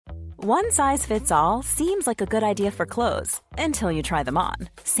One size fits all seems like a good idea for clothes until you try them on.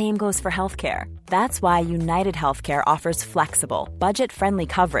 Same goes for healthcare. That's why United Healthcare offers flexible, budget-friendly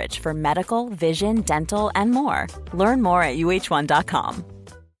coverage for medical, vision, dental, and more. Learn more at uh1.com.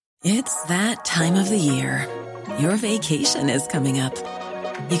 It's that time of the year. Your vacation is coming up.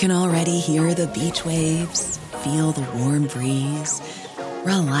 You can already hear the beach waves, feel the warm breeze,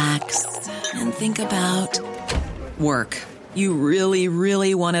 relax, and think about work. You really,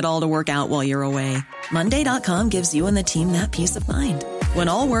 really want it all to work out while you're away. Monday.com gives you and the team that peace of mind. When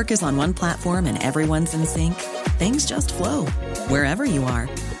all work is on one platform and everyone's in sync, things just flow. Wherever you are,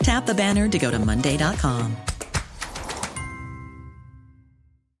 tap the banner to go to Monday.com.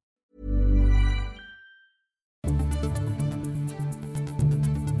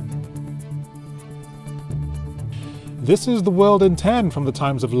 This is The World in 10 from the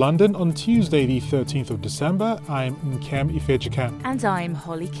Times of London on Tuesday, the 13th of December. I'm Nkem Ifejika. And I'm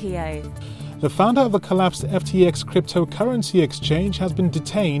Holly Keogh. The founder of the collapsed FTX cryptocurrency exchange has been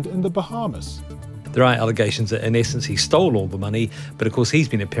detained in the Bahamas. There are allegations that in essence he stole all the money, but of course he's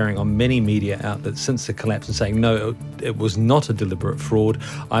been appearing on many media outlets since the collapse and saying, no, it was not a deliberate fraud.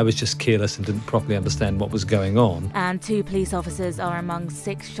 I was just careless and didn't properly understand what was going on. And 2 police officers are among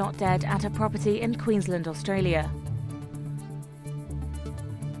 6 shot dead at a property in Queensland, Australia.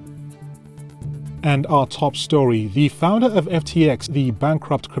 And our top story, the founder of FTX, the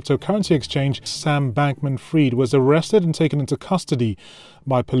bankrupt cryptocurrency exchange, Sam Bankman-Fried, was arrested and taken into custody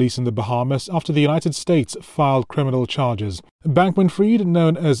by police in the Bahamas after the United States filed criminal charges. Bankman-Fried,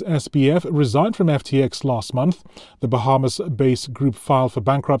 known as SBF, resigned from FTX last month. The Bahamas-based group filed for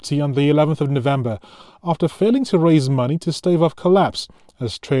bankruptcy on the 11th of November after failing to raise money to stave off collapse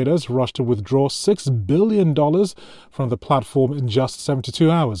as traders rushed to withdraw $6 billion from the platform in just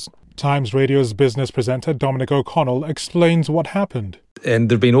 72 hours. Times Radio's business presenter Dominic O'Connell explains what happened. And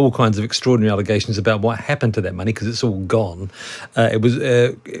there have been all kinds of extraordinary allegations about what happened to that money because it's all gone.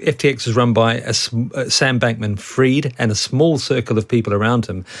 FTX was run by Sam Bankman-Fried and a small circle of people around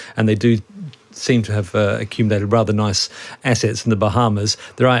him, and they do seem to have accumulated rather nice assets in the Bahamas.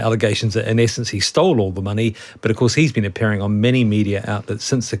 There are allegations that in essence he stole all the money, but of course he's been appearing on many media outlets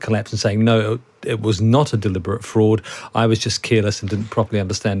since the collapse and saying, no, it was not a deliberate fraud. I was just careless and didn't properly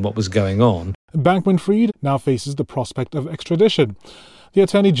understand what was going on. Bankman-Fried now faces the prospect of extradition. The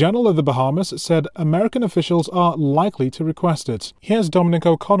Attorney General of the Bahamas said American officials are likely to request it. Here's Dominic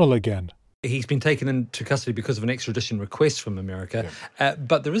O'Connell again. He's been taken into custody because of an extradition request from America. Yeah.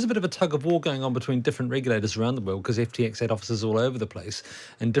 But there is a bit of a tug of war going on between different regulators around the world because FTX had offices all over the place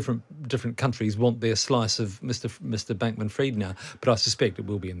and different countries want their slice of Mr. Bankman-Fried now. But I suspect it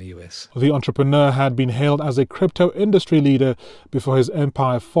will be in the US. The entrepreneur had been hailed as a crypto industry leader before his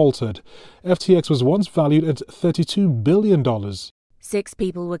empire faltered. FTX was once valued at $32 billion. 6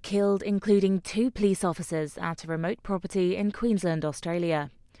 people were killed, including 2 police officers at a remote property in Queensland, Australia.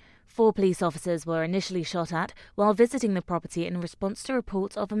 4 police officers were initially shot at while visiting the property in response to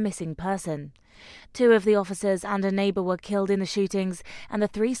reports of a missing person. 2 of the officers and a neighbour were killed in the shootings, and the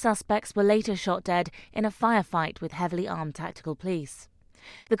 3 suspects were later shot dead in a firefight with heavily armed tactical police.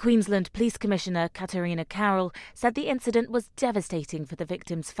 The Queensland Police Commissioner, Katarina Carroll, said the incident was devastating for the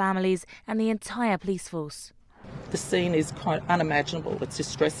victims' families and the entire police force. The scene is quite unimaginable. It's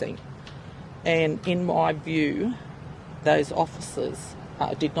distressing. And in my view, those officers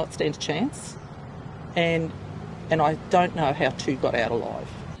did not stand a chance, and I don't know how 2 got out alive.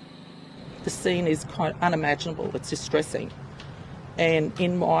 The scene is quite unimaginable. It's distressing. And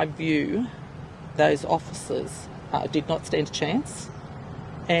in my view, those officers did not stand a chance,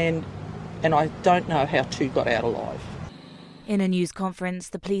 and I don't know how 2 got out alive. In a news conference,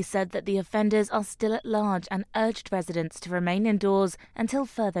 the police said that the offenders are still at large and urged residents to remain indoors until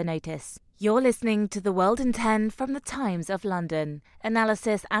further notice. You're listening to The World in 10 from the Times of London.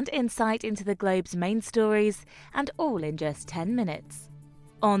 Analysis and insight into the globe's main stories, and all in just 10 minutes.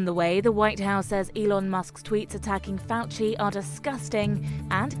 On the way, the White House says Elon Musk's tweets attacking Fauci are disgusting,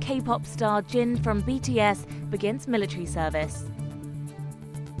 and K-pop star Jin from BTS begins military service.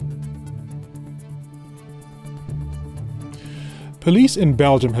 Police in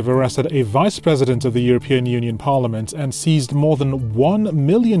Belgium have arrested a vice president of the European Union Parliament and seized more than €1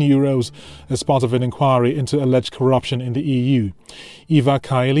 million as part of an inquiry into alleged corruption in the EU. Eva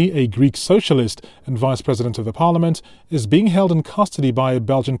Kaili, a Greek socialist and vice president of the Parliament, is being held in custody by a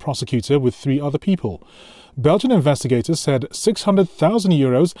Belgian prosecutor with 3 other people. Belgian investigators said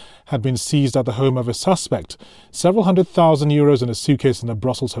 €600,000 had been seized at the home of a suspect, several €100,000 in a suitcase in a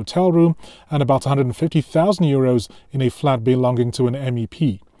Brussels hotel room, and about €150,000 in a flat belonging to an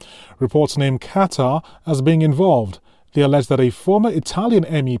MEP. Reports name Qatar as being involved. They allege that a former Italian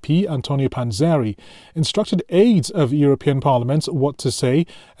MEP, Antonio Panzeri, instructed aides of European Parliament what to say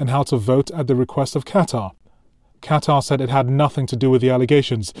and how to vote at the request of Qatar. Qatar said it had nothing to do with the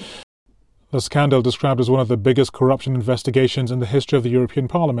allegations. The scandal, described as one of the biggest corruption investigations in the history of the European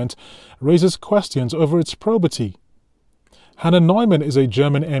Parliament, raises questions over its probity. Hannah Neumann is a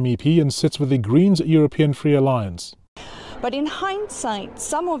German MEP and sits with the Greens European Free Alliance. But in hindsight,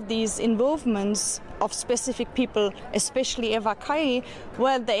 some of these involvements of specific people, especially Eva Kaili,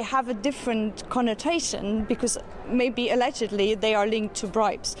 well, they have a different connotation because maybe allegedly they are linked to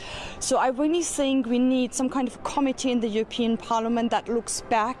bribes. So I really think we need some kind of committee in the European Parliament that looks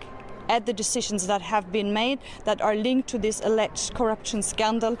back at the decisions that have been made that are linked to this alleged corruption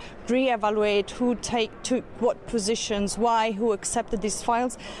scandal, re-evaluate who took what positions, why, who accepted these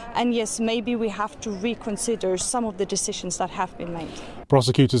files, and yes, maybe we have to reconsider some of the decisions that have been made.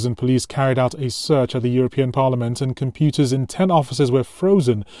 Prosecutors and police carried out a search at the European Parliament and computers in 10 offices were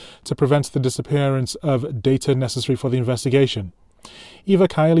frozen to prevent the disappearance of data necessary for the investigation. Eva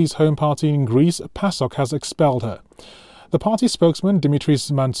Kaili's home party in Greece, PASOK, has expelled her. The party spokesman, Dimitris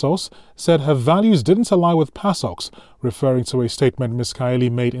Mantsos, said her values didn't align with PASOK's, referring to a statement Ms.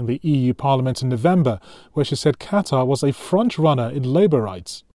 Kaili made in the EU Parliament in November, where she said Qatar was a front-runner in labour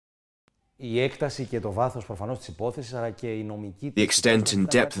rights. The extent and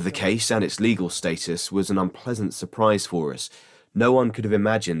depth of the case and its legal status was an unpleasant surprise for us. No one could have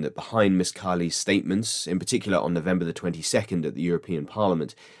imagined that behind Ms. Kaili's statements, in particular on November the 22nd at the European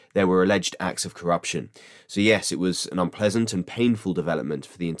Parliament, there were alleged acts of corruption. So yes, it was an unpleasant and painful development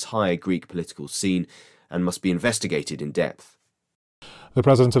for the entire Greek political scene and must be investigated in depth. The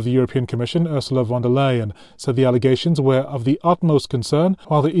President of the European Commission, Ursula von der Leyen, said the allegations were of the utmost concern,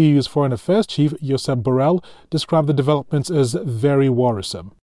 while the EU's Foreign Affairs Chief, Josep Borrell, described the developments as very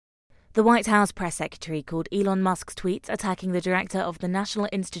worrisome. The White House press secretary called Elon Musk's tweets attacking the director of the National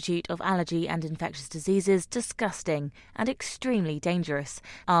Institute of Allergy and Infectious Diseases disgusting and extremely dangerous,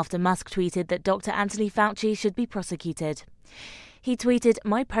 after Musk tweeted that Dr. Anthony Fauci should be prosecuted. He tweeted,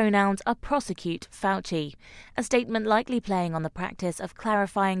 "My pronouns are prosecute Fauci," a statement likely playing on the practice of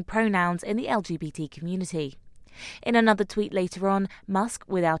clarifying pronouns in the LGBT community. In another tweet later on, Musk,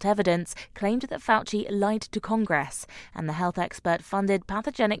 without evidence, claimed that Fauci lied to Congress and the health expert funded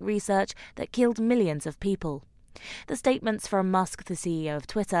pathogenic research that killed millions of people. The statements from Musk, the CEO of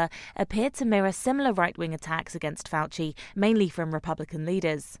Twitter, appeared to mirror similar right-wing attacks against Fauci, mainly from Republican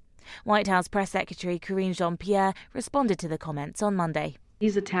leaders. White House Press Secretary Karine Jean-Pierre responded to the comments on Monday.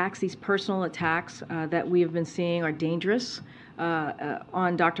 These attacks, these personal attacks that we have been seeing are dangerous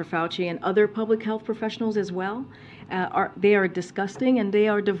on Dr. Fauci and other public health professionals as well. They are disgusting and they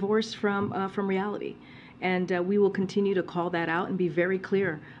are divorced from reality. And we will continue to call that out and be very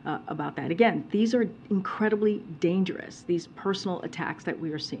clear about that. Again, these are incredibly dangerous, these personal attacks that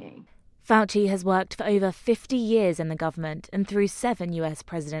we are seeing. Fauci has worked for over 50 years in the government and through 7 US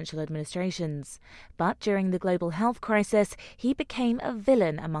presidential administrations. But during the global health crisis, he became a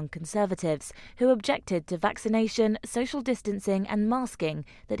villain among conservatives who objected to vaccination, social distancing and masking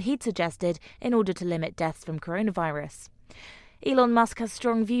that he'd suggested in order to limit deaths from coronavirus. Elon Musk has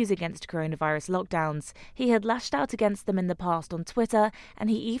strong views against coronavirus lockdowns. He had lashed out against them in the past on Twitter, and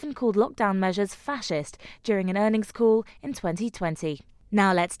he even called lockdown measures fascist during an earnings call in 2020.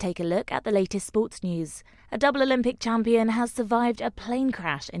 Now let's take a look at the latest sports news. A double Olympic champion has survived a plane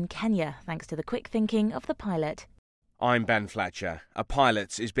crash in Kenya thanks to the quick thinking of the pilot. I'm Ben Fletcher. A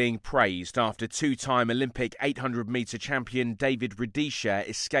pilot is being praised after two-time Olympic 800-metre champion David Rudisha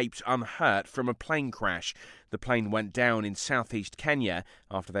escaped unhurt from a plane crash. The plane went down in southeast Kenya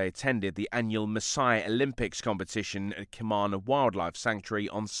after they attended the annual Maasai Olympics competition at Kimana Wildlife Sanctuary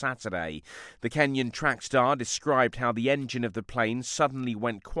on Saturday. The Kenyan track star described how the engine of the plane suddenly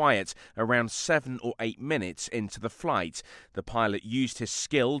went quiet around 7 or 8 minutes into the flight. The pilot used his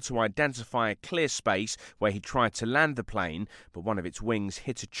skill to identify a clear space where he tried to land the plane, but one of its wings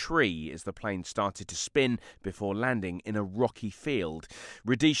hit a tree as the plane started to spin before landing in a rocky field.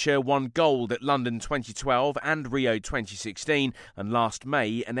 Rudisha won gold at London 2012 and Rio 2016, and last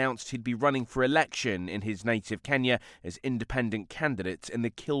May announced he'd be running for election in his native Kenya as independent candidate in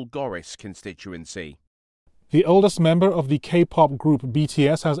the Kilgoris constituency. The oldest member of the K-pop group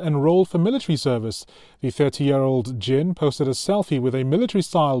BTS has enrolled for military service. The 30-year-old Jin posted a selfie with a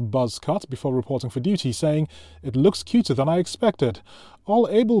military-style buzz cut before reporting for duty, saying, "It looks cuter than I expected." All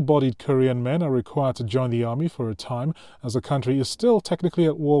able-bodied Korean men are required to join the army for a time, as the country is still technically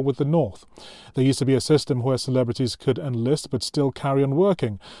at war with the North. There used to be a system where celebrities could enlist but still carry on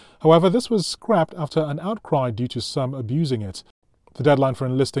working. However, this was scrapped after an outcry due to some abusing it. The deadline for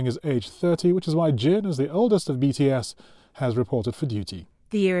enlisting is age 30, which is why Jin, as the oldest of BTS, has reported for duty.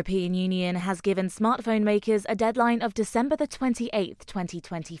 The European Union has given smartphone makers a deadline of December the 28th,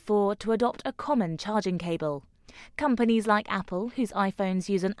 2024 to adopt a common charging cable. Companies like Apple, whose iPhones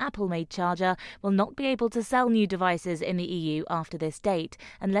use an Apple-made charger, will not be able to sell new devices in the EU after this date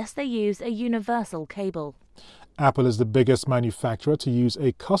unless they use a universal cable. Apple is the biggest manufacturer to use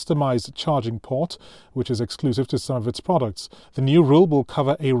a customized charging port, which is exclusive to some of its products. The new rule will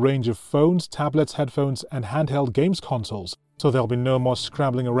cover a range of phones, tablets, headphones, and handheld games consoles, so there'll be no more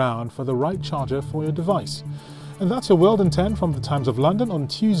scrambling around for the right charger for your device. And that's your World in 10 from the Times of London on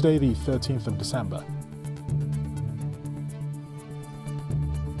Tuesday, the 13th of December.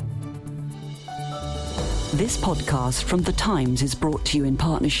 This podcast from The Times is brought to you in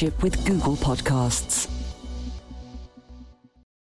partnership with Google Podcasts.